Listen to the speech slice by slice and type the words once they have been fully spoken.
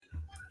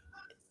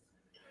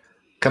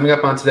Coming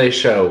up on today's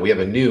show, we have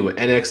a new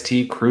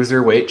NXT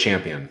Cruiserweight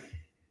Champion.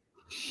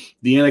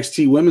 The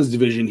NXT Women's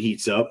Division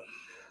heats up.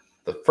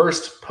 The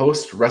first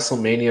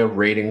post-WrestleMania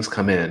ratings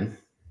come in.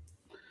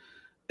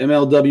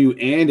 MLW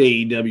and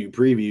AEW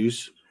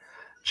previews.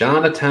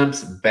 John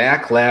attempts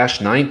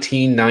Backlash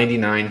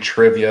 1999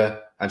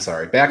 trivia.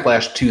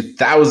 Backlash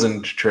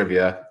 2000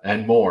 trivia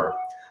and more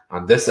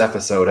on this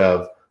episode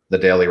of the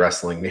Daily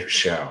Wrestling News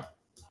Show.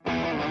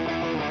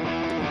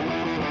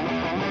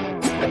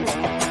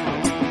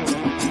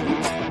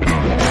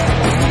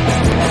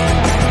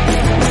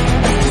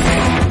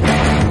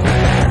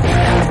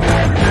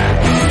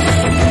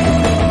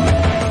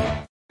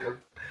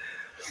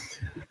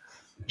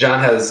 John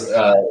has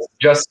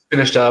just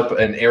finished up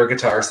an air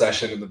guitar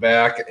session in the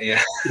back, and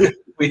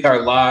we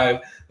are live.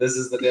 This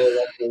is the Daily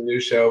Wrestling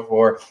News Show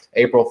for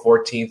April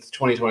 14th,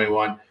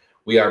 2021.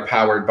 We are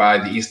powered by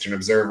the Eastern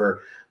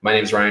Observer. My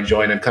name is Ryan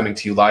Joy, and I'm coming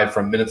to you live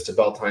from Minutes to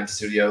Bell Time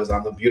Studios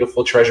on the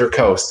beautiful Treasure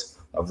Coast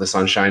of the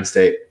Sunshine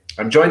State.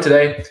 I'm joined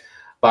today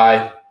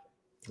by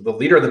the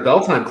leader of the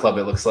Bell Time Club,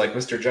 it looks like,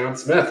 Mr. John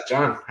Smith.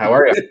 John, how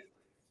are you?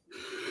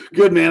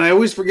 Good, man. I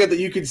always forget that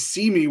you can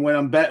see me when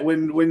I'm back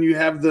when you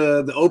have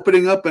the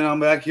opening up and I'm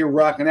back here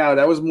rocking out.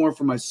 That was more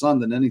for my son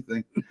than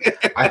anything.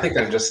 I think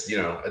I'm just,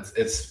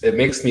 it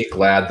makes me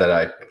glad that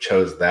I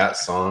chose that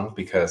song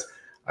because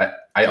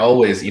I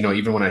always,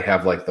 even when I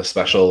have like the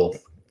special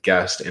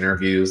guest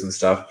interviews and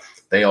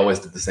stuff, they always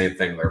did the same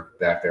thing. They're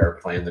back there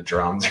playing the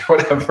drums or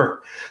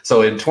whatever.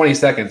 So in 20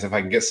 seconds, if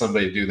I can get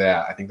somebody to do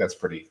that, I think that's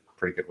pretty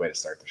good way to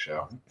start the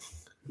show.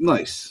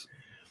 Nice.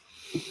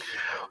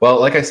 Well,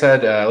 like we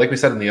said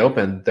in the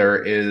open,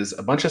 there is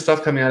a bunch of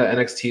stuff coming out of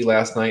NXT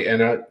last night,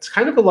 and it's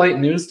kind of a light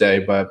news day,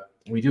 but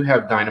we do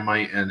have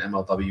Dynamite and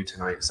MLW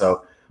tonight,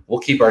 so we'll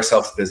keep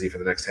ourselves busy for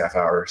the next half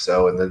hour or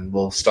so, and then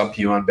we'll stump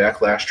you on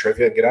Backlash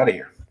trivia and get out of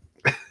here.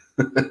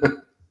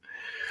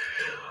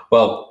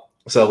 Well,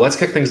 so let's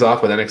kick things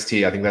off with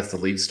NXT. I think that's the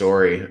lead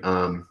story.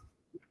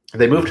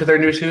 They moved to their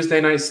new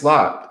Tuesday night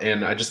slot,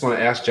 and I just want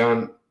to ask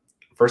John,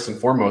 first and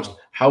foremost,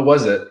 how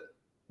was it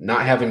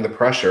not having the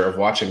pressure of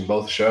watching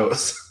both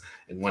shows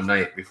in one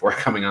night before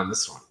coming on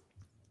this one?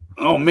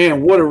 Oh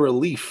man, what a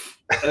relief.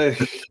 To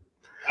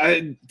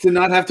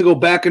not have to go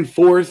back and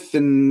forth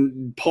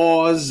and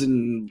pause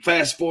and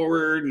fast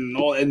forward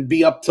and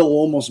be up till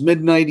almost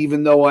midnight,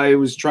 even though I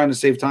was trying to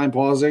save time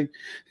pausing.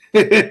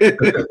 Yeah,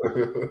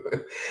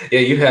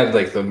 you had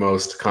like the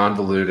most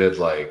convoluted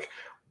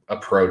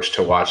approach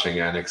to watching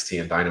NXT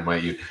and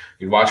Dynamite.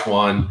 You'd watch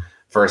one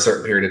for a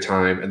certain period of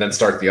time, and then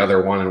start the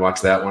other one and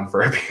watch that one for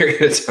a period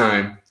of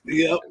time.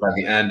 Yep.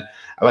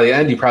 By the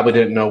end, you probably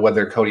didn't know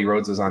whether Cody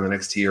Rhodes was on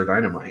NXT or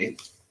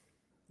Dynamite.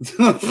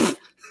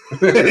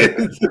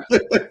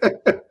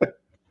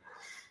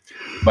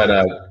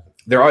 But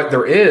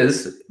there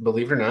is,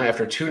 believe it or not,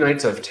 after 2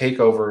 nights of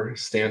TakeOver,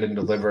 Stand and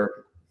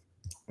Deliver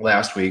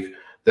last week,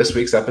 this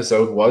week's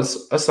episode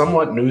was a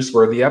somewhat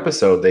newsworthy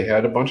episode. They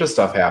had a bunch of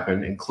stuff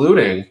happen,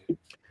 including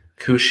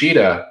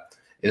Kushida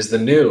is the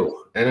new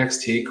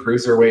NXT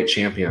Cruiserweight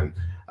Champion.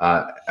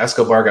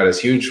 Escobar got his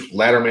huge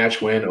ladder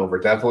match win over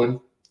Devlin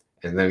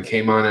and then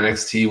came on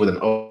NXT with an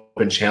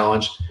open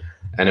challenge,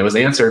 and it was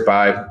answered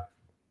by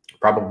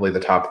probably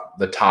the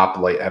top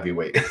light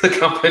heavyweight in the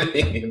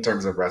company in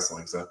terms of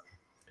wrestling. So,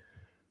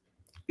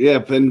 yeah,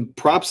 and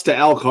props to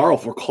Al Carl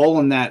for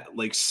calling that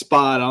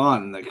spot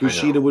on, that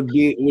Kushida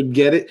would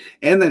get it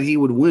and that he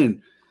would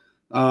win.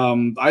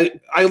 I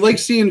like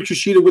seeing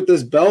Kushida with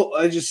this belt.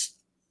 I just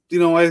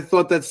I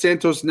thought that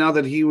Santos, now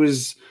that he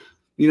was,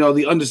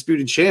 the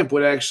undisputed champ,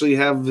 would actually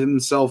have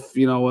himself,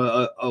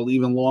 a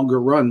even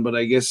longer run. But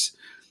I guess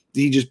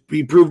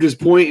he proved his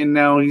point, and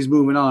now he's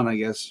moving on, I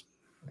guess.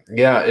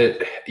 Yeah,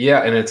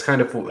 and it's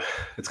kind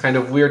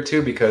of weird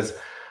too, because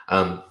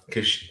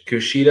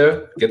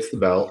Kushida gets the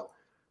belt.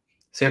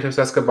 Santos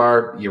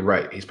Escobar, you're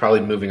right, he's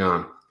probably moving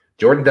on.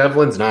 Jordan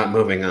Devlin's not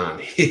moving on.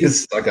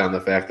 He's stuck on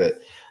the fact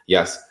that,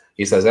 yes,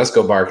 he says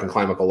Escobar can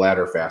climb up a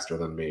ladder faster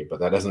than me, but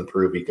that doesn't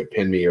prove he could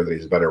pin me or that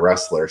he's a better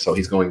wrestler. So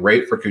he's going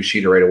right for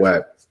Kushida right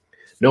away.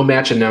 No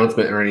match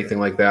announcement or anything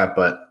like that,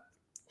 but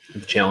the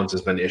challenge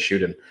has been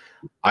issued, and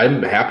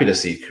I'm happy to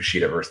see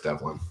Kushida versus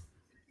Devlin.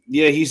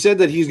 Yeah, he said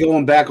that he's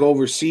going back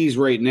overseas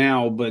right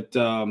now, but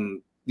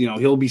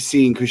he'll be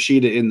seeing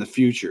Kushida in the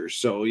future.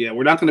 So yeah,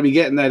 we're not going to be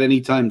getting that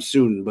anytime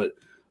soon, but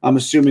I'm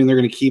assuming they're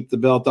going to keep the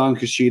belt on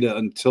Kushida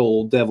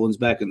until Devlin's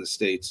back in the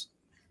States.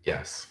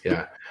 Yes,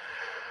 yeah.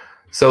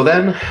 So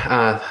then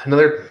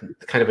another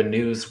kind of a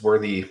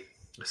newsworthy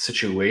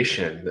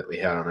situation that we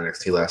had on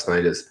NXT last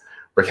night is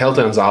Raquel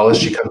Gonzalez.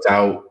 She comes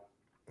out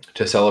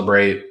to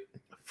celebrate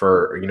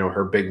for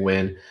her big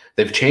win.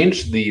 They've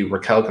changed the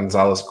Raquel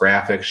Gonzalez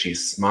graphic.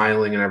 She's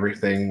smiling and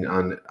everything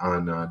on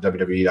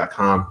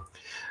WWE.com.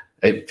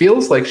 It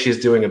feels like she's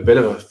doing a bit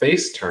of a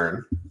face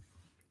turn.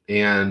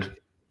 And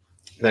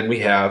then we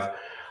have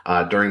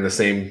during the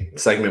same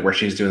segment where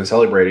she's doing the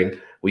celebrating,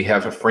 we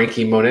have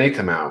Frankie Monet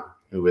come out,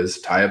 who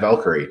is Taya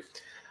Valkyrie.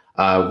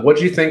 What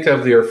do you think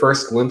of your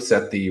first glimpse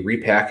at the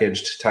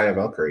repackaged Taya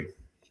Valkyrie?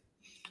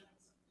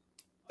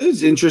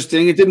 It's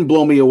interesting. It didn't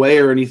blow me away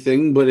or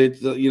anything, but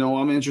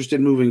I'm interested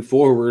moving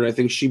forward. I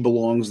think she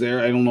belongs there.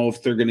 I don't know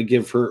if they're going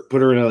to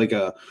put her in like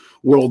a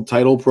world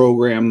title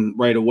program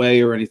right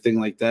away or anything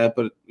like that.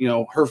 But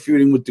her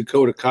feuding with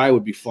Dakota Kai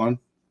would be fun.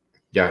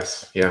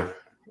 Yes, yeah.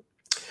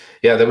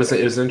 It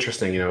was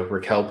interesting.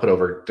 Raquel put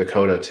over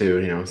Dakota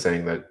too.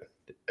 Saying that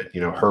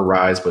her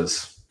rise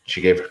was,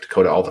 she gave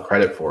Dakota all the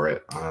credit for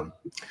it.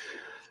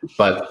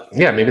 But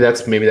yeah, maybe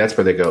that's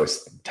where they go.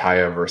 It's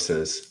Taya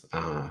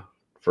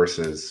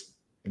versus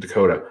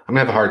Dakota. I'm gonna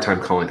have a hard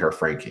time calling her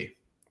Frankie.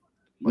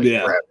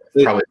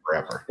 Probably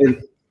forever.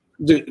 And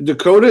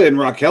Dakota and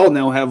Raquel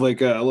now have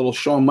like a little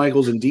Shawn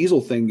Michaels and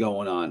Diesel thing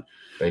going on.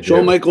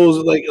 Shawn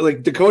Michaels,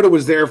 like Dakota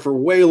was there for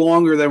way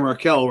longer than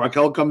Raquel.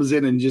 Raquel comes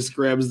in and just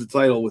grabs the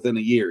title within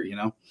a year.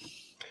 And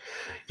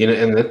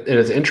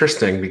it's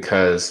interesting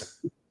because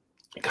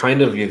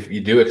kind of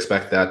you do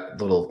expect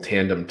that little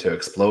tandem to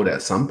explode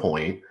at some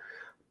point,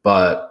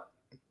 but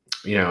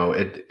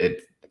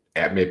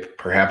maybe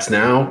perhaps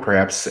now,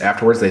 perhaps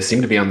afterwards, they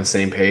seem to be on the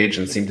same page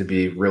and seem to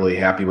be really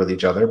happy with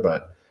each other.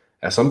 But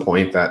at some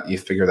point, that you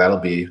figure that'll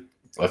be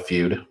a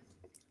feud,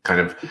 kind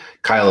of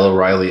Kyle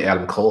O'Reilly,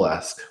 Adam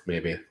Cole-esque,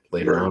 maybe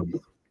later on.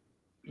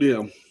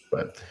 Yeah.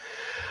 But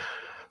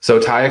so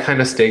Taya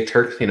kind of staked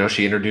her.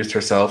 She introduced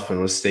herself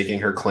and was staking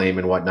her claim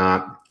and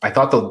whatnot. I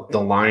thought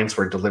the lines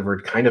were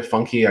delivered kind of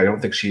funky. I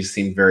don't think she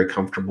seemed very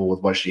comfortable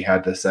with what she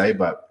had to say,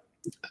 but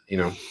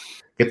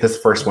get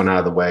this first one out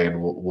of the way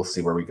and we'll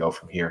see where we go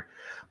from here.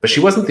 But she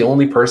wasn't the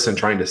only person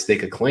trying to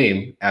stake a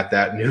claim at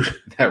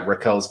that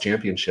Raquel's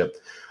championship.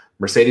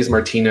 Mercedes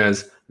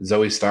Martinez,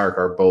 Zoe Stark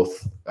are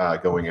both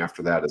going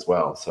after that as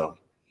well. So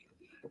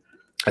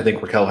I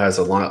think Raquel has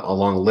a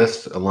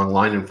long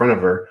line in front of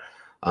her.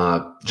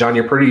 John,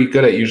 you're pretty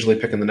good at usually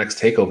picking the next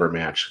TakeOver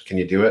match. Can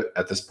you do it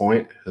at this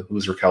point?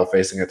 Who's Raquel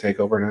facing at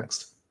TakeOver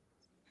next?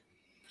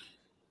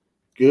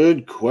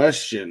 Good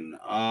question.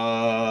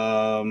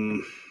 I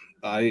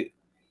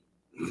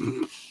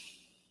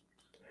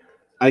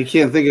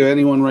can't think of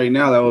anyone right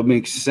now that would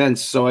make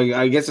sense. So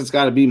I guess it's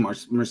got to be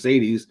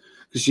Mercedes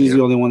because she's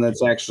the only one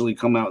that's actually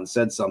come out and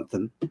said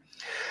something.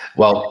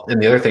 Well,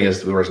 and the other thing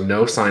is there was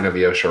no sign of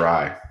Io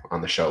Shirai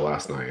on the show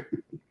last night.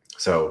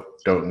 So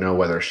don't know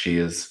whether she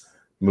is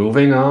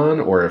moving on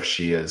or if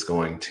she is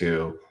going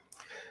to,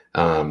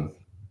 can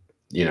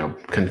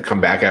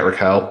come back at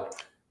Raquel.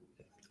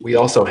 We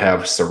also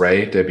have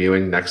Saray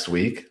debuting next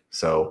week.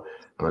 So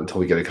until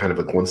we get a kind of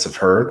a glimpse of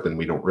her, then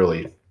we don't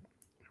really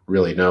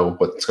know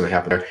what's going to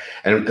happen there.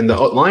 And the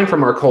line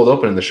from our cold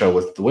open in the show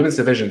with the women's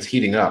divisions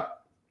heating up,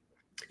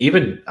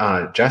 even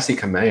Jessie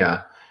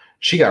Kamea,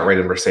 she got right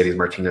in Mercedes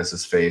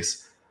Martinez's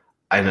face.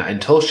 And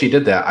until she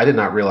did that, I did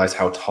not realize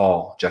how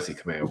tall Jessie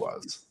Kamea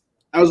was.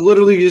 I was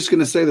literally just going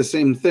to say the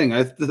same thing.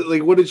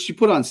 What did she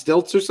put on,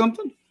 stilts or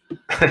something?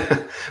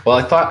 Well,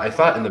 I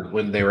thought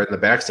when they were in the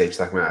backstage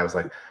segment, I was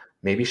like,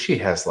 maybe she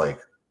has like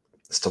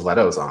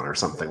stilettos on or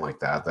something like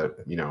that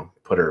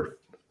put her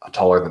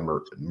taller than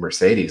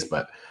Mercedes.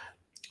 But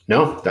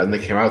no, then they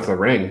came out of the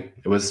ring.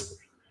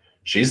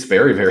 She's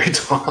very, very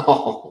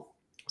tall.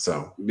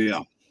 So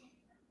yeah.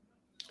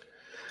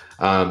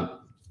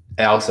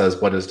 Al says,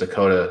 what does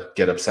Dakota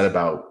get upset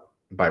about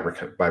by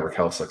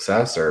Raquel's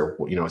success? Or,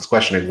 it's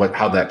questioning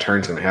how that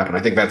turn's going to happen. I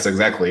think that's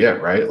exactly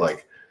it, right?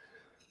 Like,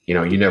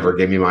 you never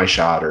gave me my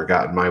shot or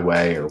got in my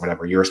way or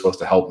whatever. You were supposed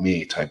to help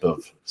me type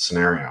of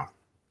scenario.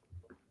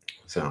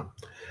 So,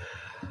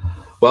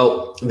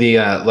 well,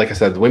 like I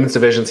said, the women's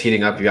division's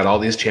heating up. You got all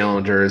these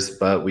challengers,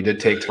 but we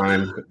did take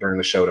time during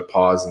the show to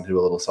pause and do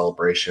a little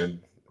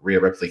celebration. Rhea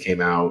Ripley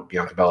came out.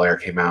 Bianca Belair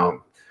came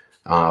out.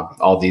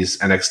 All these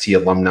NXT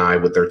alumni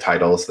with their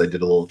titles. They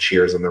did a little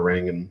cheers in the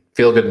ring and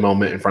feel good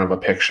moment in front of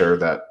a picture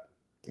that,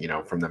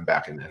 from them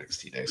back in the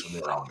NXT days when they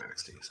were all in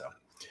NXT. So,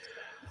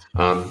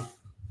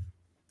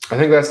 I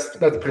think that's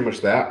pretty much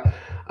that.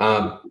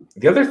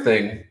 The other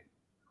thing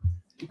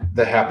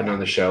that happened on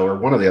the show, or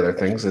one of the other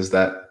things, is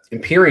that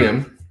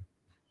Imperium,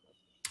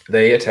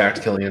 they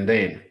attacked Killian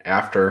Dane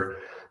after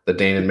the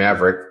Dane and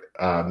Maverick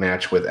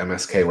match with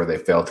MSK where they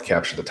failed to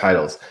capture the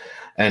titles.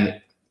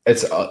 And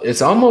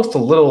it's almost a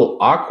little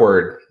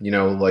awkward,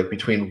 like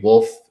between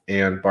Wolf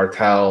and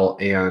Bartel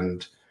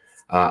and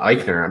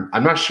Eichner.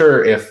 I'm not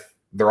sure if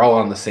they're all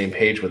on the same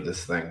page with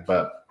this thing,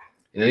 but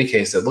in any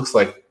case, it looks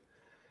like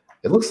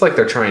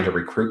they're trying to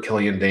recruit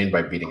Killian Dane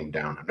by beating him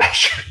down. I'm not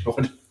sure.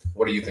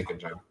 What are you thinking,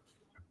 John?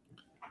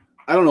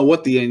 I don't know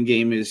what the end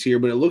game is here,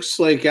 but it looks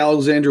like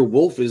Alexander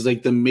Wolf is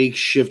like the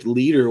makeshift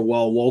leader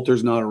while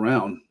Walter's not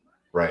around.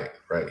 Right.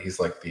 He's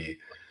like the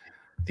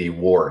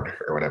ward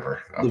or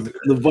whatever.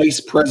 The vice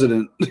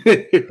president.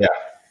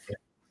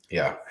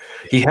 Yeah.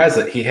 He has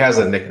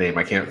a nickname.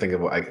 I can't think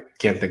of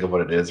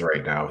what it is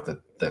right now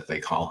that they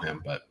call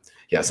him, but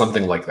yeah,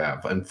 something like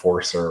that,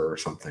 enforcer or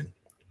something.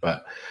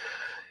 But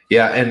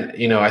yeah,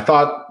 and I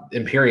thought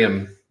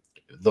Imperium,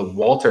 the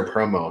Walter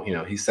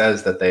promo, he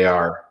says that they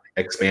are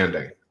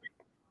expanding.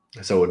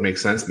 So it would make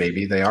sense.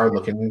 Maybe they are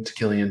looking to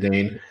Killian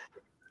Dane.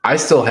 I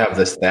still have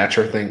this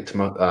Thatcher thing,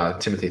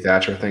 Timothy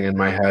Thatcher thing in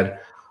my head.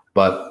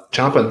 But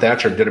Ciampa and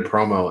Thatcher did a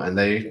promo, and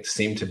they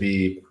seem to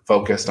be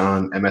focused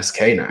on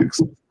MSK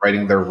next,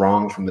 righting their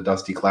wrong from the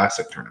Dusty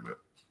Classic tournament.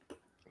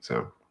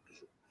 So,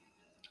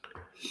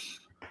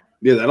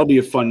 yeah, that'll be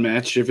a fun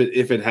match if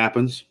it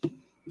happens.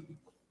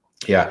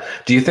 Yeah.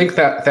 Do you think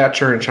that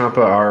Thatcher and Ciampa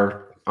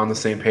are on the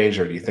same page,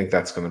 or do you think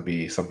that's going to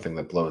be something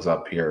that blows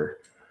up here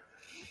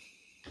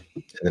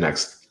in the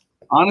next?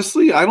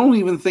 Honestly, I don't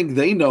even think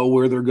they know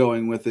where they're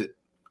going with it.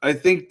 I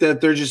think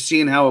that they're just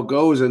seeing how it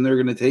goes, and they're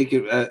going to take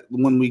it at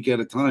 1 week at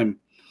a time.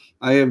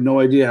 I have no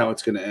idea how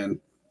it's going to end.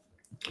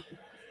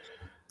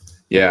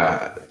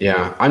 Yeah.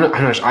 I'm not.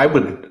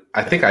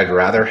 I think I'd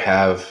rather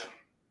have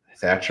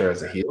Thatcher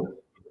as a heel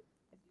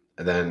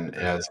than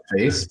as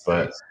face,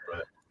 but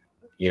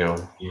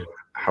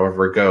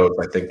however it goes,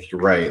 I think you're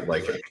right.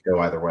 Like, it could go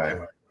either way.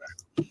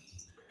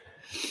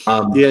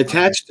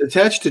 Attached to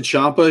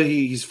Ciampa,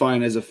 he's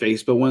fine as a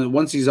face, but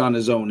once he's on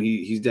his own,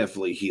 he's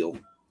definitely heel.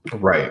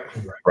 Right.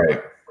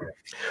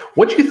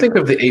 What do you think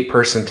of the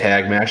 8-person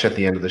tag match at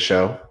the end of the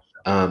show?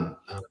 I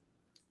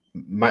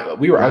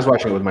was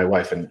watching it with my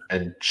wife, and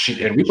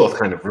we both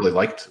kind of really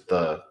liked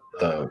the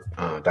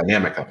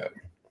dynamic of it.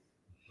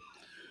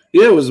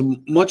 Yeah, it was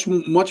much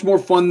more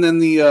fun than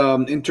the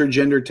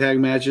intergender tag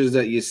matches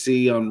that you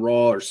see on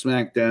Raw or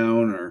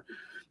SmackDown, or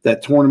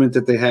that tournament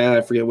that they had.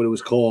 I forget what it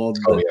was called.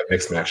 Oh, yeah,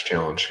 Mixed Match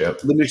Challenge. Yep.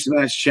 The Mixed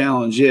Match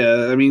Challenge,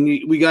 yeah. I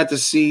mean, we got to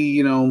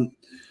see,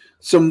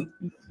 some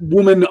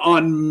woman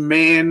on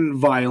man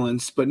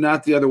violence, but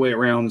not the other way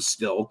around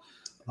still.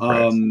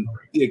 Right.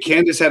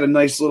 Candace had a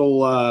nice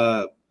little,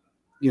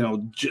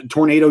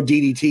 tornado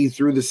DDT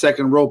through the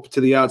second rope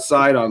to the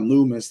outside on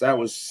Loomis. That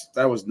was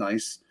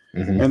nice.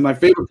 Mm-hmm. And my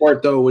favorite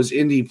part, though, was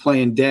Indy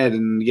playing dead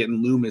and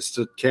getting Loomis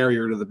to carry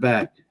her to the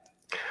back.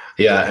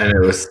 Yeah, and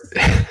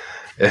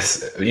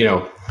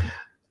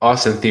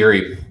Austin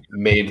Theory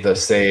made the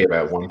save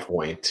at one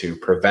point to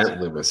prevent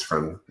Loomis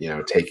from,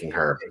 taking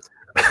her.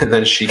 And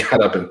then she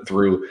got up and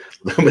threw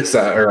Loomis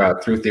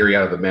threw Theory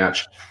out of the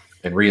match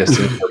and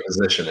reassumed her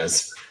position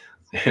as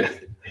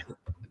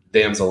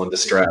damsel in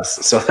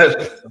distress. So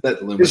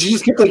that Loomis, she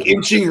just kept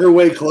inching her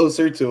way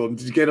closer to him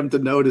to get him to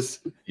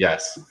notice.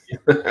 Yes.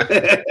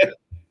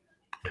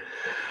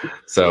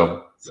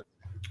 So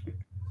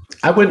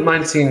I wouldn't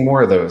mind seeing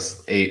more of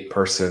those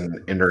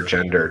 8-person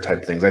intergender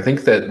type things. I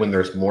think that when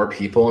there's more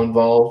people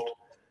involved,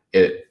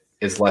 it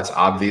is less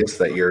obvious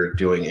that you're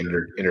doing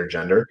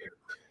intergender.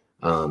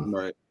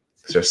 Right.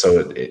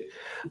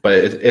 But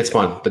it's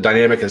fun. The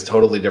dynamic is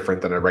totally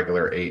different than a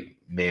regular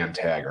 8-man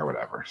tag or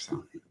whatever.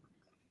 So,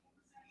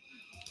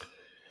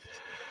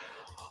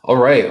 all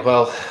right.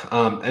 Well,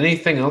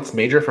 anything else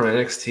major from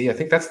NXT? I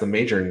think that's the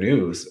major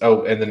news.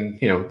 Oh, and then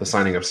the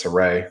signing of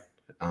Saray.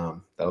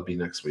 That'll be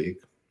next week.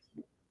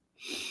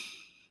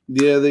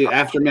 Yeah, the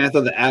aftermath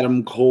of the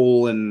Adam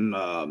Cole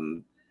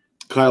and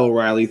Kyle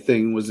O'Reilly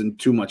thing wasn't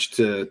too much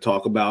to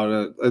talk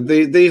about.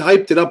 They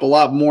hyped it up a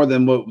lot more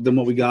than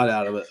what we got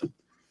out of it.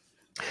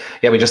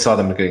 Yeah, we just saw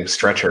them getting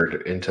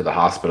stretchered into the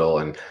hospital,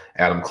 and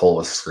Adam Cole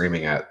was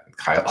screaming at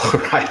Kyle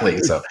O'Reilly.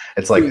 So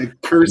it's like,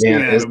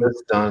 man, is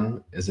this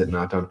done? Is it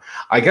not done?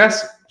 I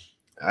guess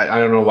I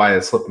don't know why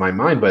it slipped my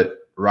mind, but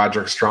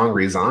Roderick Strong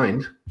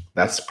resigned.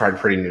 That's probably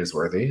pretty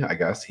newsworthy. I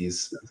guess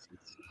he's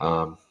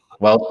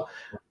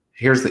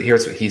here's what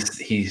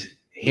he's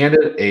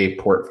handed a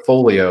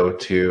portfolio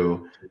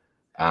to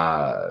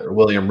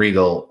William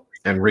Regal.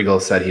 And Regal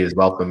said he was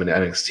welcome in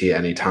NXT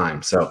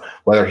anytime. So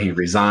whether he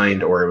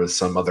resigned or it was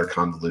some other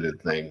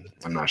convoluted thing,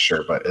 I'm not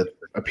sure. But it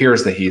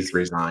appears that he's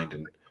resigned,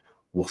 and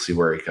we'll see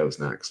where he goes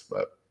next.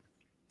 But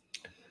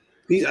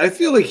I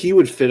feel like he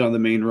would fit on the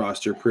main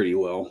roster pretty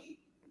well.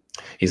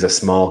 He's a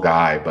small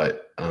guy,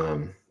 but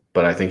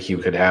I think he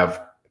could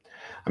have.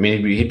 I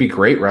mean, he'd be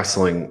great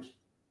wrestling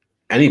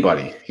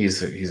anybody.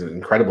 He's an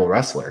incredible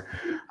wrestler.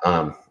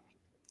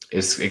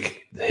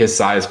 His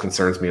size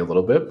concerns me a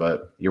little bit,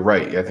 but you're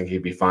right. I think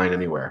he'd be fine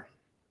anywhere.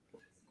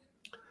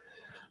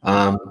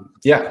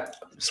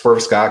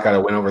 Swerve Scott got a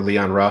win over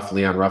Leon Ruff.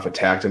 Leon Ruff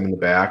attacked him in the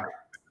back,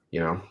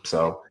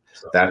 so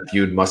that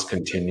feud must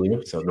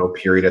continue. So no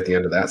period at the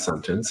end of that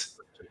sentence.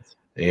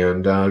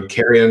 And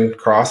Karrion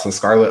Kross and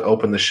Scarlett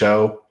opened the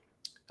show.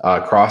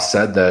 Kross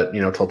said that,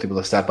 told people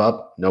to step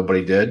up.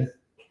 Nobody did.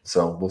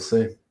 So we'll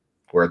see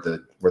where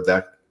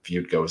that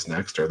feud goes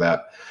next, or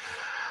that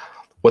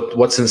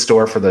what's in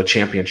store for the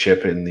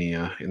championship in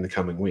the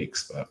coming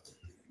weeks. But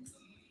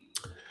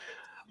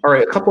all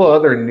right, a couple of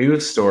other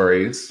news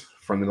stories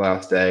from the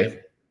last day.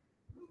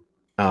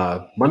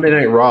 Monday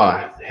Night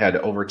Raw had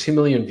over 2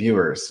 million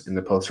viewers in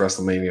the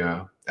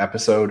post-WrestleMania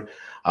episode.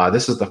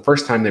 This is the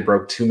first time they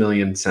broke 2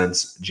 million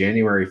since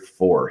January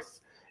 4th,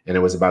 and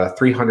it was about a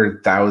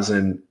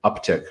 300,000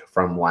 uptick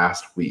from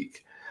last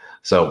week.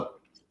 So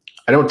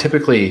I don't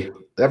typically,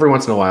 every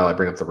once in a while, I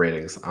bring up the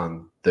ratings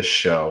on this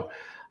show.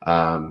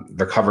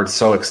 They're covered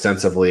so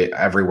extensively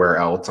everywhere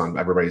else on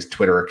everybody's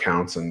Twitter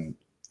accounts and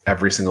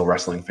every single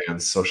wrestling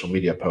fan's social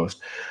media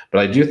post. But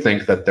I do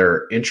think that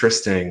they're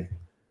interesting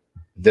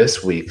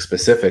this week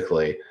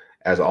specifically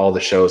as all the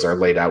shows are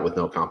laid out with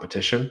no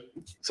competition.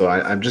 So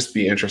I'm just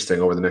be interesting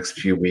over the next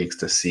few weeks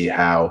to see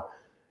how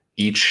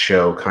each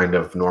show kind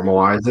of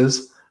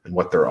normalizes and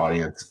what their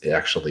audience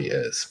actually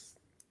is.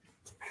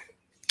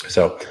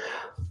 So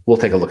we'll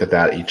take a look at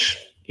that each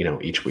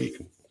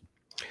week.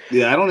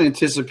 Yeah, I don't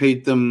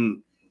anticipate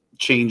them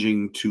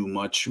changing too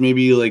much.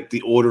 Maybe like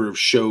the order of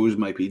shows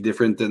might be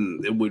different than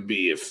it would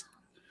be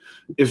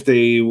if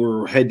they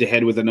were head to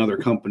head with another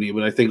company,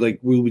 but I think like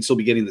we would still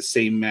be getting the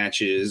same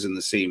matches and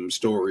the same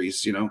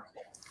stories, you know?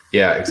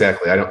 Yeah,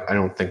 exactly. I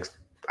don't think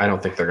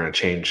they're going to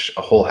change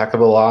a whole heck of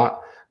a lot,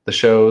 the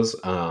shows.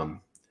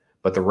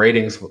 But the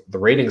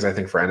ratings I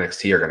think for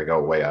NXT are going to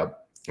go way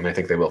up, and I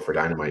think they will for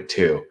Dynamite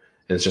too.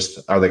 And it's just,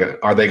 are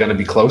they going to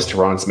be close to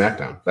Raw and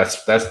SmackDown?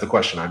 That's the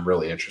question I'm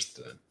really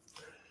interested in.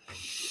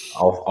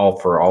 All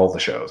for all the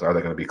shows, are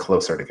they going to be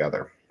closer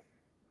together?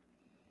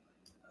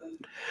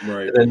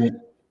 Right. And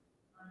then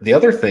the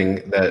other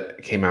thing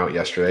that came out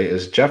yesterday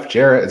is Jeff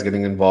Jarrett is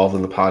getting involved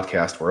in the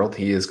podcast world.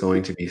 He is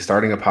going to be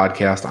starting a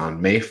podcast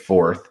on May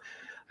 4th. I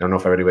don't know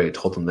if anybody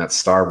told him that's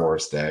Star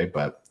Wars Day,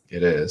 but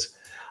it is.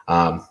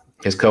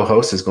 His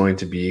co-host is going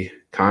to be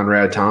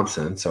Conrad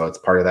Thompson, so it's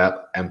part of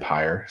that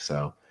empire.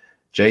 So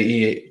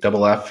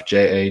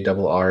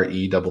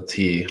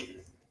JEFFJARRETT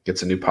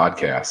gets a new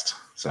podcast.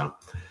 So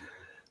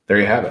there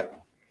you have it.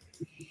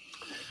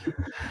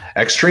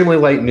 Extremely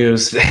light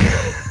news.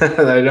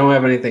 I don't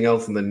have anything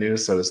else in the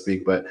news, so to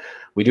speak, but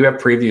we do have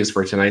previews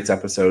for tonight's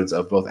episodes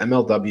of both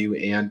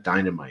MLW and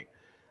Dynamite.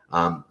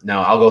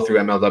 Now, I'll go through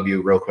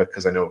MLW real quick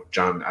because I know,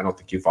 John, I don't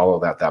think you follow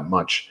that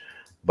much.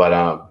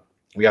 But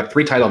we got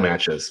 3 title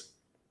matches.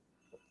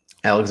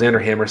 Alexander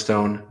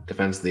Hammerstone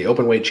defends the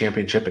Openweight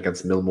Championship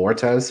against Mil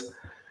Muertes.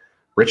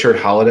 Richard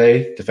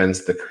Holiday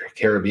defends the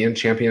Caribbean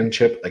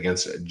Championship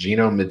against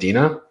Gino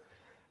Medina.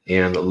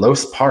 And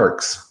Los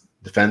Parks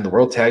defend the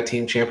World Tag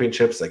Team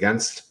Championships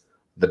against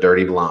the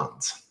Dirty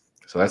Blondes.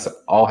 So that's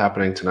all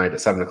happening tonight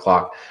at 7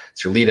 o'clock.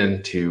 It's your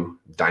lead-in to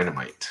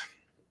Dynamite.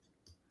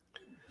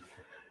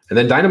 And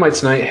then Dynamite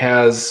tonight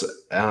has,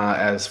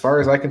 as far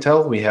as I can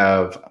tell, we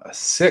have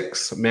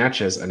 6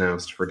 matches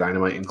announced for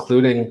Dynamite,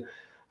 including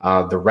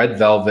the Red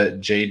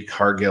Velvet Jade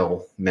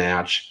Cargill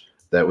match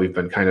that we've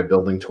been kind of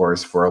building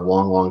towards for a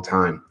long, long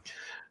time.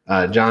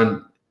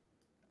 John,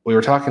 we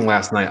were talking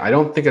last night. I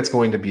don't think it's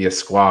going to be a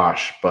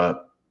squash,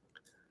 but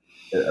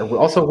I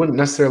also wouldn't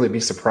necessarily be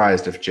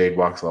surprised if Jade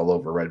walks all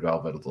over Red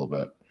Velvet a little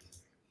bit.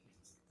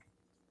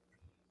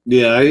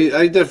 Yeah,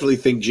 I definitely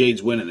think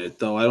Jade's winning it,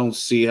 though. I don't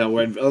see how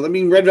Red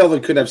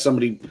Velvet could have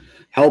somebody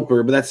help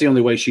her, but that's the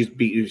only way she's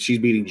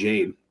beating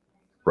Jade.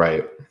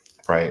 Right.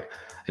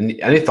 And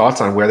any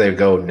thoughts on where they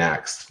go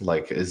next?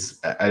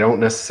 I don't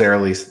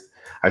necessarily.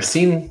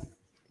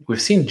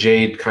 We've seen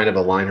Jade kind of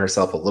align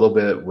herself a little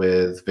bit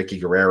with Vicky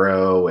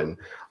Guerrero and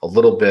a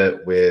little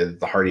bit with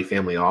the Hardy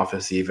Family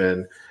Office,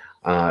 even.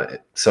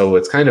 So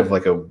it's kind of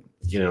like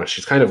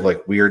she's kind of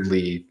like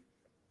weirdly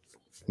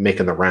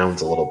making the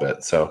rounds a little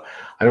bit. So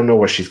I don't know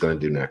what she's going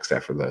to do next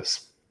after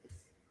this.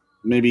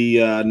 Maybe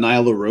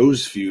Nyla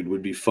Rose feud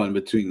would be fun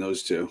between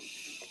those two.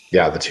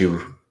 Yeah, the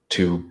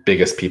two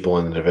biggest people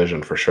in the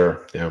division for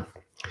sure. Yeah.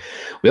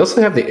 We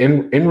also have the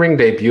in-ring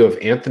debut of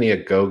Anthony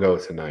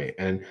Ogogo tonight,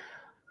 and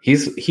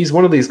he's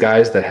one of these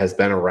guys that has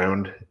been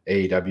around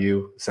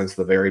AEW since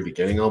the very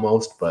beginning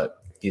almost,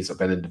 but he's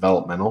been in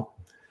developmental.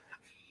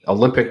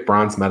 Olympic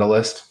bronze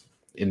medalist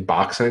in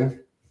boxing.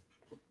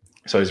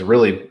 So he's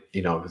really,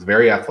 he's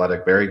very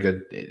athletic, very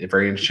good,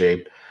 very in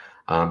shape.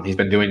 He's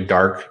been doing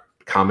dark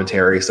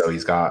commentary, so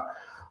he's got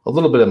a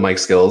little bit of mic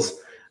skills.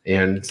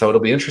 And so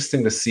it'll be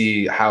interesting to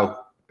see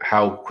how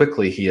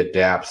quickly he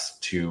adapts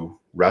to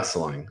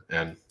wrestling.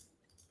 And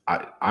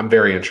I'm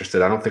very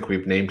interested. I don't think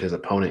we've named his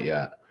opponent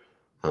yet,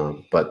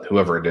 but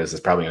whoever it is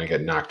probably going to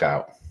get knocked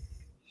out.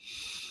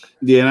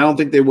 Yeah, and I don't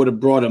think they would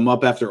have brought him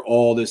up after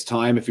all this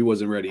time if he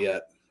wasn't ready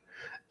yet.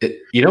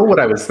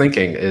 What I was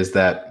thinking is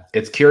that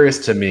it's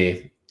curious to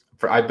me.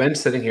 I've been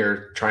sitting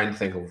here trying to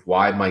think of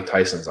why Mike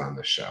Tyson's on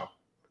this show.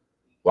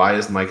 Why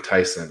is Mike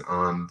Tyson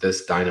on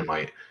this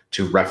Dynamite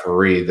to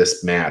referee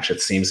this match? It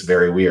seems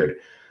very weird.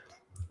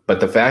 But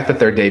the fact that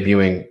they're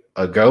debuting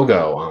a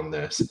Go-Go on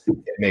this, it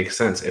makes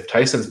sense. If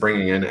Tyson's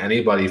bringing in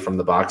anybody from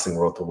the boxing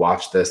world to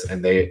watch this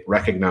and they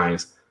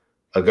recognize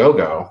a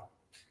Go-Go,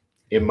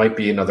 it might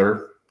be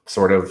another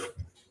sort of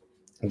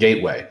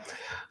gateway.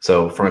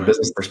 So from a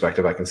business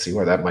perspective, I can see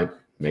where that might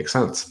make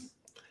sense.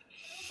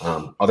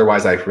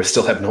 Otherwise, I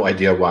still have no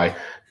idea why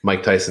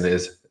Mike Tyson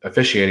is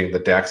officiating the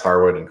Dax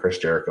Harwood and Chris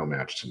Jericho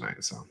match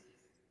tonight. So,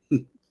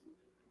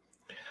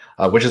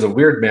 which is a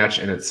weird match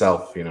in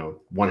itself,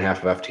 one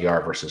half of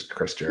FTR versus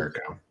Chris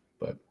Jericho.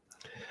 But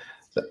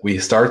we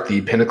start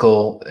the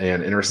Pinnacle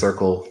and Inner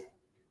Circle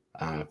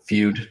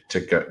feud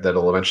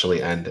that'll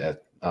eventually end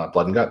at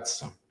Blood and Guts.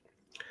 So.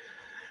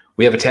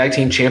 We have a tag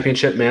team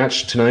championship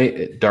match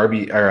tonight.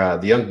 The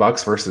Young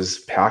Bucks versus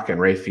Pac and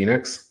Rey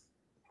Fenix.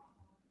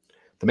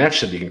 The match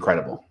should be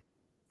incredible.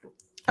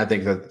 I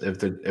think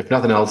that if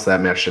nothing else, that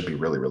match should be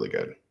really, really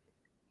good.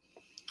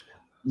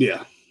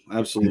 Yeah,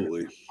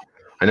 absolutely.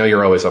 I know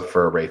you're always up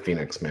for a Rey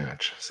Fenix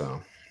match,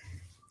 so.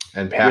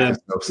 And Pac is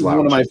no slouch.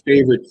 One of my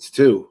favorites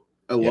too.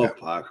 I love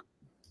Pac.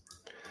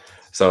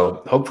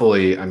 So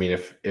hopefully, I mean,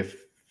 if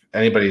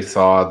anybody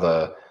saw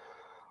the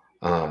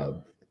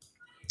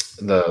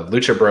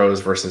Lucha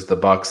Bros versus the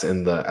Bucks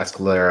in the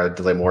Escalera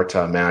de la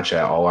Muerta match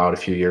at All Out a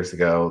few years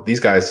ago, these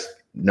guys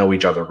know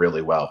each other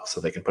really well, so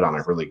they can put on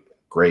a really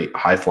great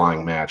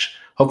high-flying match.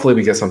 Hopefully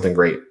we get something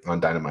great on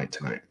Dynamite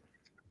tonight.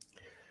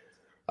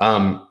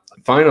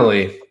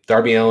 Finally,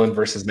 Darby Allin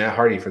versus Matt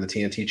Hardy for the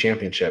TNT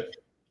Championship.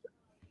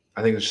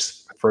 I think it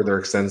just further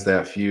extends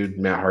that feud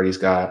Matt Hardy's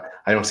got.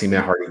 I don't see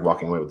Matt Hardy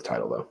walking away with the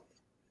title, though.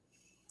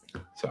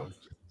 So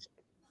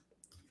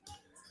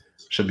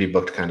should be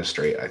booked kind of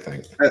straight, I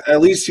think.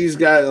 At least he's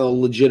got a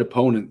legit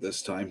opponent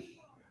this time.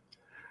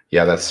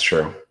 Yeah, that's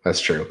true.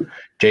 That's true.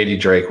 JD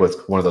Drake was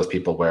one of those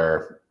people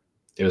where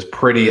it was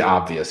pretty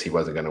obvious he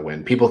wasn't going to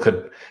win. People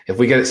could, if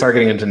we start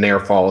getting into near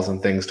falls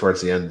and things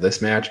towards the end of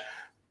this match,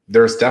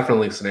 there's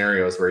definitely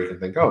scenarios where you can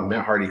think, oh,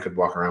 Matt Hardy could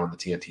walk around with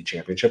the TNT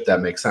Championship.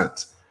 That makes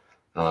sense.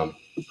 I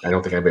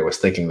don't think anybody was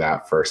thinking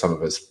that for some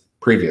of his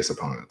previous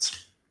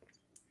opponents.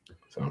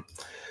 So,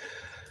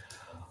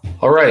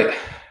 all right,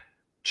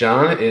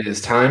 John, it is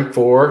time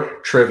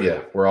for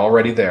trivia. We're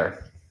already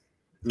there.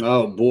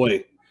 Oh,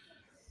 boy.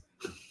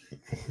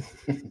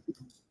 You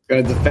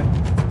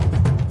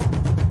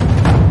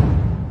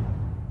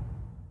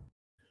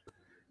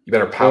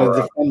better power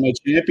up. Defend my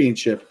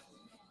championship.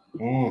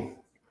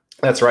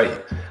 That's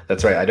right.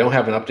 That's right. I don't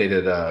have an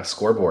updated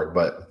scoreboard,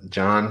 but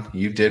John,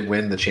 you did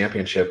win the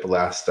championship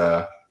last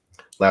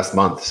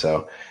month,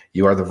 so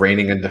you are the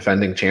reigning and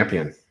defending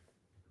champion.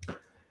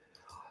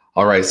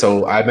 All right.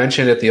 So I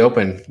mentioned at the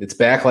open, it's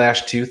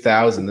Backlash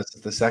 2000. This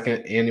is the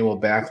second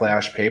annual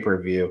Backlash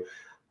pay-per-view.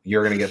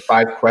 You're going to get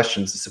 5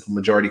 questions. The simple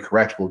majority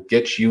correct will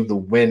get you the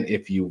win.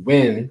 If you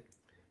win,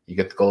 you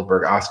get the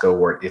Goldberg Oscar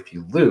Award. If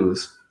you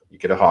lose, you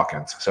get a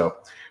Hawkins. So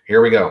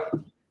here we go.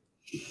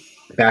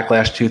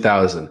 Backlash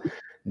 2000.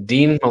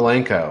 Dean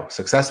Malenko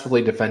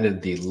successfully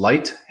defended the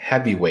light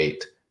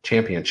heavyweight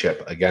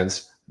championship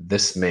against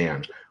this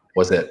man.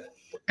 Was it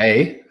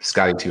A,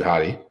 Scotty 2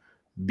 Hotty,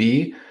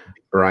 B,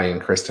 Brian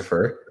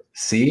Christopher,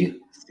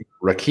 C,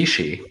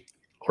 Rikishi,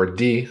 or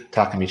D,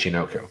 Takamichi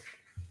Noku?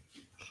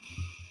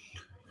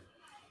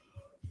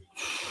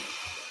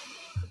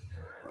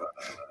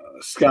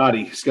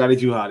 Scotty 2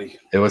 Hotty.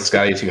 It was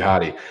Scotty 2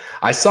 Hotty.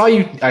 I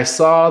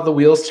saw the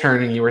wheels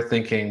turning. You were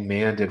thinking,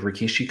 man, did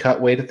Rikishi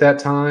cut weight at that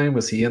time?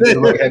 Was he in the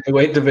light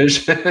heavyweight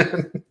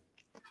division?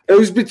 It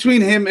was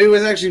between him. It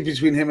was actually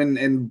between him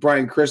and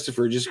Brian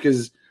Christopher, just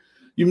because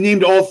you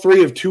named all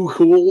 3 of Too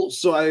Cool.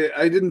 So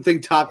I didn't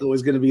think Taka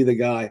was going to be the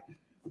guy.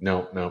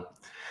 No.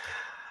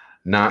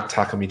 Not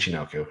Takamichi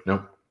Noku.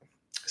 Nope.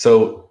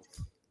 So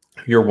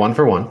you're 1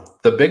 for 1.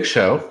 The Big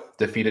Show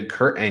defeated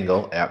Kurt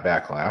Angle at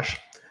Backlash.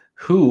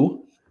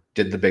 Who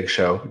did the Big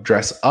Show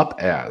dress up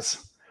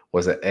as?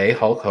 Was it A,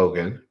 Hulk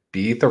Hogan,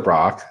 B, The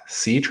Rock,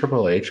 C,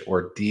 Triple H,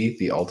 or D,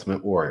 The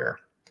Ultimate Warrior?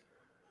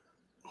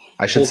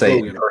 I should say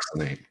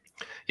impersonate.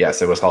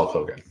 Yes, it was Hulk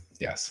Hogan.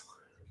 Yes.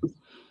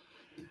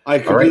 I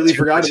completely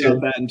forgot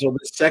about that until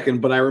this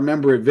second, but I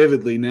remember it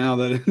vividly now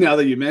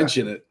that you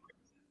mention it.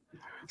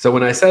 So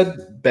when I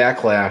said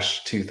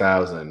Backlash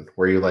 2000,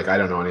 were you like, I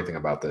don't know anything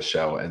about this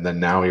show? And then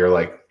now you're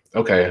like,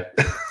 okay,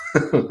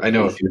 I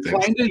know a few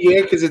things. Kind of,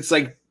 yeah, because it's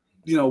like,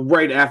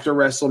 right after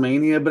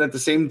WrestleMania, but at the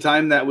same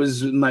time, that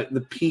was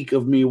the peak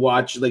of me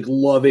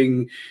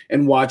loving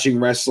and watching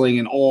wrestling,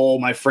 and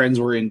all my friends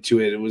were into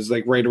it. It was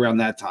like right around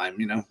that time,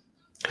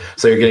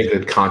 So you're getting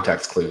good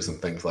context clues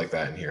and things like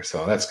that in here,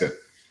 so that's good.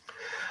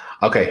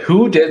 Okay,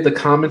 who did the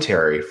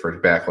commentary for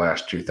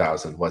Backlash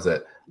 2000? Was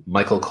it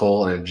Michael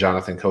Cole and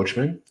Jonathan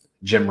Coachman,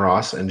 Jim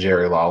Ross and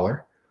Jerry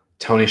Lawler,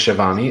 Tony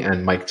Schiavone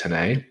and Mike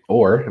Tenay,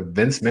 or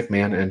Vince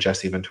McMahon and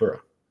Jesse Ventura?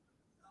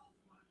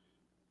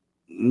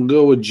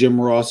 Go with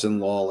Jim Ross and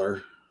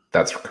Lawler.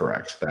 That's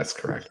correct.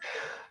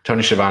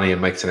 Tony Schiavone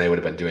and Mike Tenay would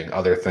have been doing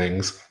other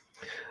things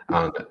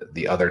on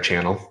the other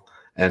channel.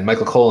 And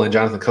Michael Cole and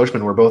Jonathan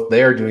Coachman were both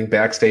there doing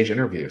backstage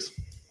interviews.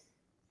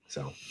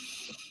 So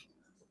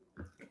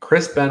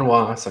Chris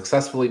Benoit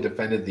successfully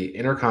defended the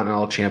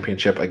Intercontinental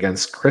Championship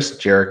against Chris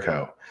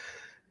Jericho.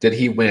 Did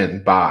he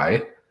win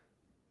by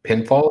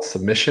pinfall,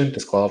 submission,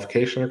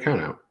 disqualification, or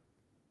countout?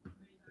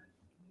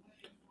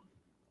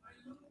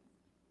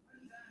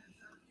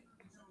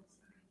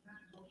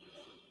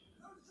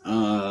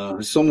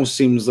 This almost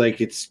seems like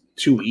it's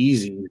too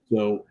easy,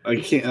 so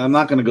I'm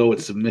not going to go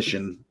with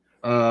submission.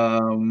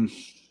 DQ.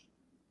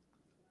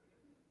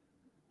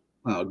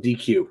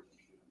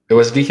 It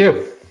was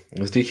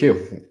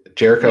DQ.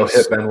 Jericho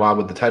hit Benoit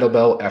with the title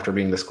belt. After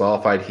being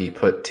disqualified, he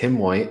put Tim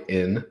White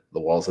in the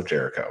Walls of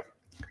Jericho.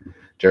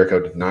 Jericho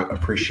did not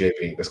appreciate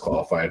being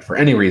disqualified for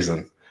any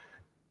reason,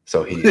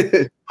 so he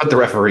put the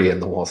referee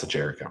in the Walls of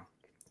Jericho.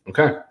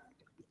 Okay.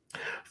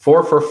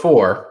 4 for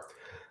 4.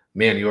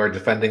 Man, you are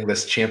defending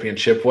this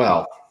championship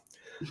well.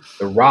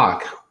 The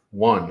Rock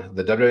won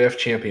the WWF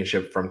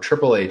Championship from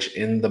Triple H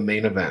in the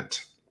main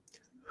event.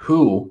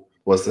 Who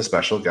was the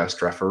special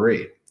guest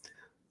referee?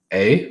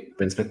 A,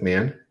 Vince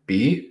McMahon,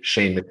 B,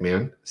 Shane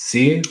McMahon,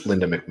 C,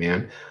 Linda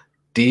McMahon,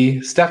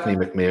 D, Stephanie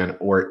McMahon,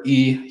 or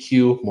E,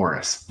 Hugh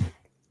Morris?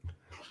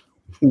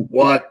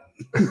 What?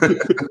 It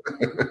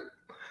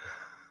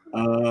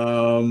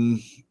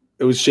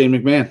was Shane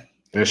McMahon.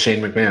 It was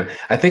Shane McMahon.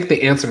 I think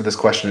the answer to this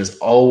question is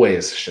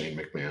always Shane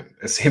McMahon.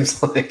 It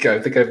seems like I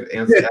think I've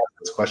asked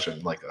this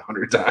question like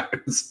 100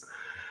 times.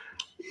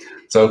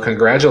 So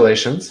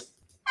congratulations.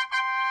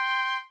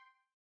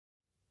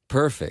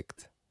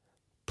 Perfect.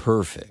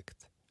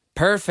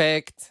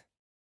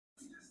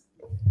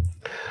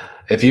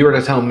 If you were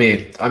to tell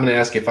me, I'm going to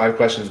ask you 5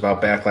 questions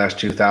about Backlash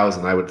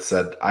 2000, I would have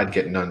said I'd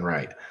get none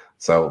right.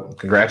 So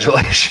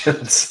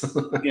congratulations.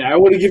 Yeah, I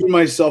would have given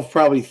myself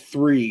probably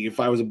 3 if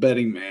I was a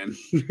betting man.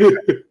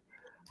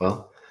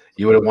 Well,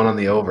 you would have won on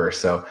the over.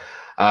 So,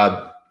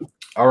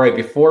 all right,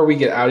 before we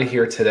get out of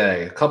here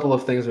today, a couple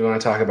of things we want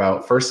to talk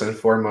about. First and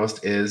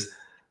foremost is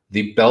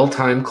the Bell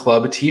Time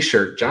Club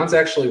t-shirt. John's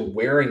actually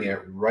wearing it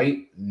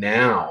right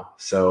now.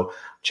 So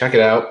check it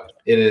out.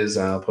 It is,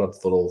 I'll put up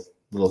the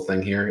little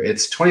thing here.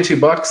 It's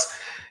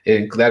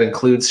 $22. That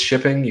includes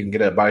shipping. You can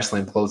get it at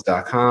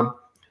bodyslamclothes.com.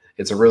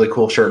 It's a really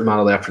cool shirt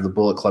modeled after the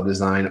Bullet Club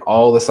design.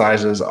 All the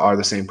sizes are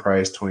the same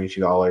price,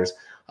 $22.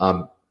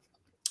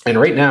 And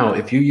right now,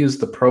 if you use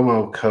the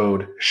promo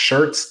code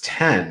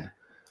SHIRTS10,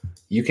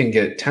 you can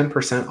get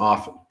 10%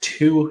 off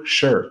 2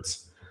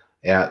 shirts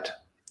at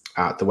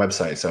the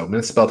website. So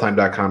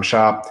minutesbelltime.com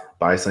shop,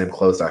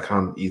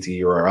 bodyslamclothes.com,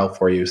 easy URL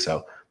for you.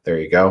 So there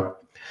you go.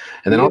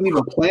 And then I didn't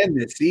even plan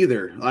this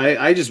either.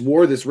 I just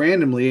wore this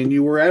randomly, and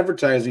you were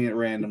advertising it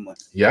randomly.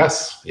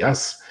 Yes.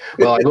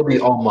 Well, it will be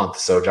all month,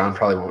 so John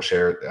probably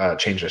won't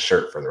change his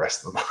shirt for the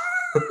rest of the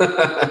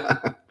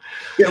month.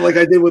 Yeah, like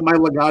I did with my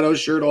Legato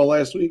shirt all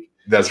last week.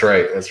 That's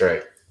right.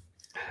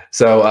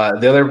 So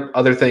the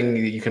other thing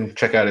you can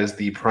check out is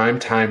the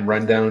Primetime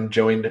Rundown.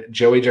 Joined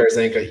Joey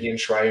Jarzanka, Ian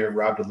Schreier, and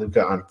Rob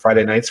DeLuca on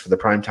Friday nights for the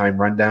Primetime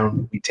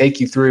Rundown. We take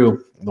you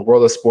through the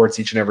world of sports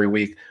each and every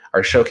week.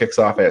 Our show kicks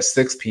off at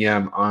 6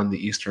 p.m. on the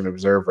Eastern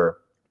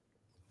Observer.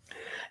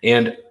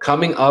 And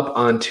coming up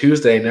on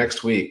Tuesday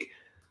next week,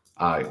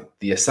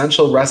 the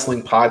Essential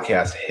Wrestling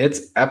Podcast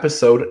hits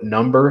episode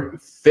number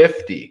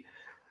 50.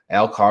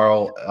 Al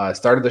Carl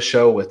started the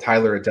show with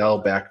Tyler Adele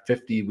back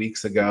 50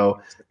 weeks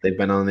ago. They've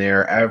been on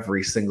there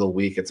every single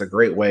week. It's a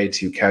great way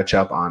to catch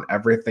up on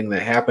everything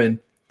that happened.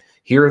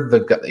 Hear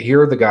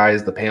the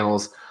guys, the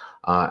panel's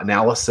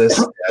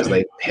analysis as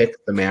they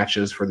pick the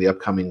matches for the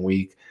upcoming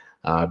week.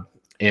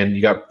 And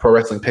you got Pro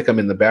Wrestling Pick'em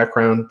in the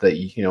background that,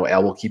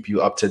 Al will keep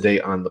you up to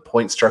date on the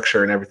point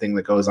structure and everything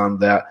that goes on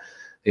with that.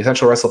 The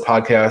Essential Wrestle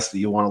Podcast,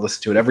 you want to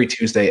listen to it every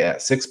Tuesday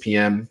at 6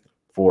 p.m.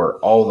 for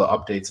all the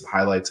updates and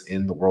highlights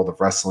in the world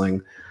of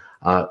wrestling.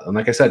 And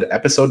like I said,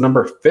 episode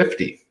number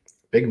 50,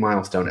 big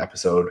milestone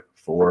episode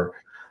for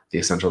the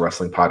Essential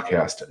Wrestling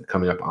Podcast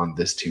coming up on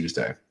this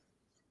Tuesday.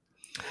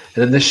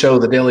 And then this show,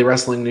 the Daily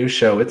Wrestling News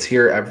Show, it's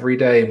here every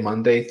day,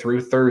 Monday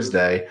through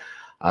Thursday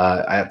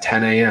at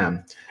 10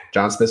 a.m.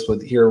 John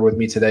Smith's here with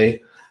me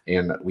today,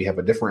 and we have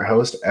a different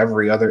host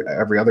every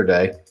other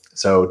day.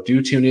 So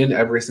do tune in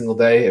every single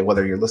day,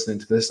 whether you're listening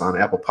to this on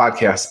Apple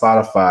Podcasts,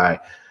 Spotify,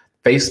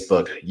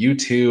 Facebook,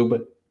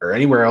 YouTube, or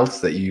anywhere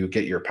else that you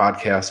get your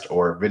podcast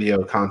or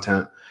video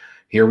content.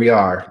 Here we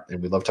are,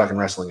 and we love talking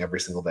wrestling every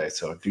single day.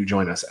 So do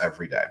join us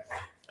every day.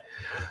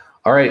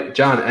 All right,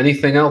 John,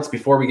 anything else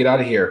before we get out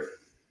of here?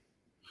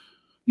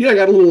 Yeah, I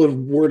got a little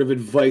word of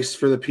advice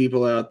for the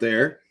people out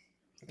there.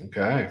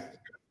 Okay.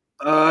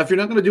 If you're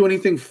not going to do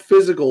anything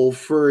physical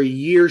for a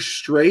year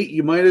straight,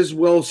 you might as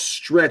well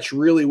stretch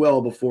really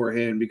well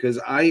beforehand, because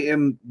I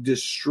am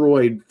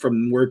destroyed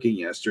from working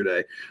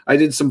yesterday. I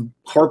did some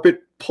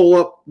carpet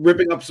pull-up,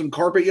 ripping up some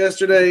carpet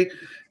yesterday,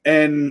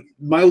 and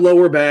my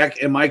lower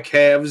back and my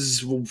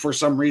calves, for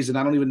some reason,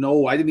 I don't even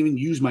know. I didn't even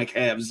use my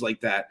calves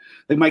like that.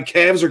 Like, my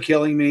calves are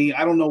killing me.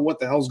 I don't know what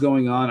the hell's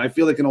going on. I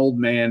feel like an old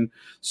man.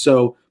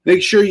 So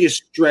make sure you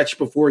stretch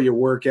before you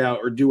work out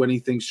or do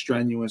anything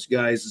strenuous,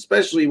 guys,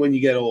 especially when you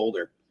get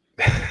older.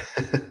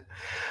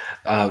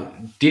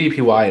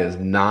 DDPY is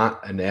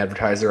not an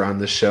advertiser on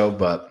this show,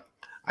 but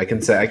I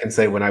can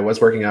say when I was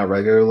working out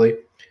regularly,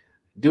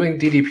 doing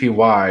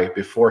DDPY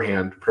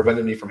beforehand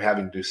prevented me from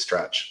having to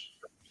stretch.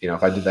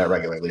 If I did that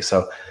regularly.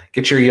 So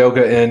get your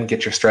yoga in,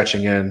 get your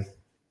stretching in.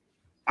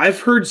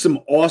 I've heard some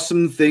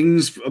awesome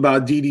things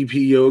about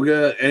DDP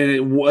yoga, and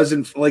it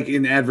wasn't like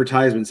in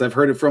advertisements. I've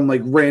heard it from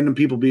like random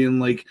people being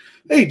like,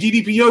 "Hey,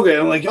 DDP yoga."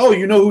 And I'm like, "Oh,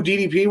 you know who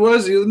DDP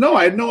was?" No,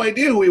 I had no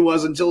idea who he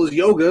was until his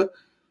yoga.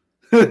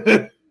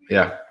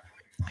 Yeah.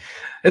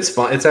 It's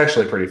fun. It's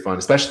actually pretty fun,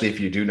 especially if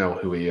you do know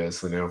who he is,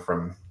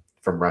 from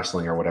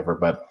wrestling or whatever.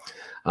 But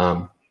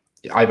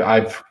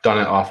I've done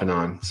it off and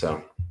on, so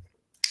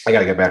I got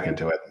to get back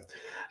into it.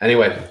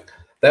 Anyway,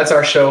 that's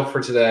our show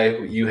for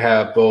today. You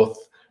have both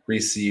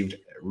received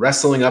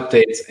wrestling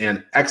updates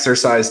and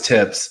exercise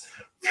tips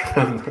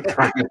from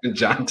Brian and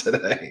John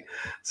today.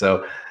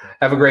 So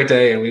have a great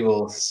day, and we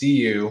will see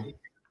you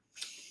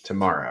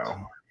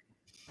tomorrow.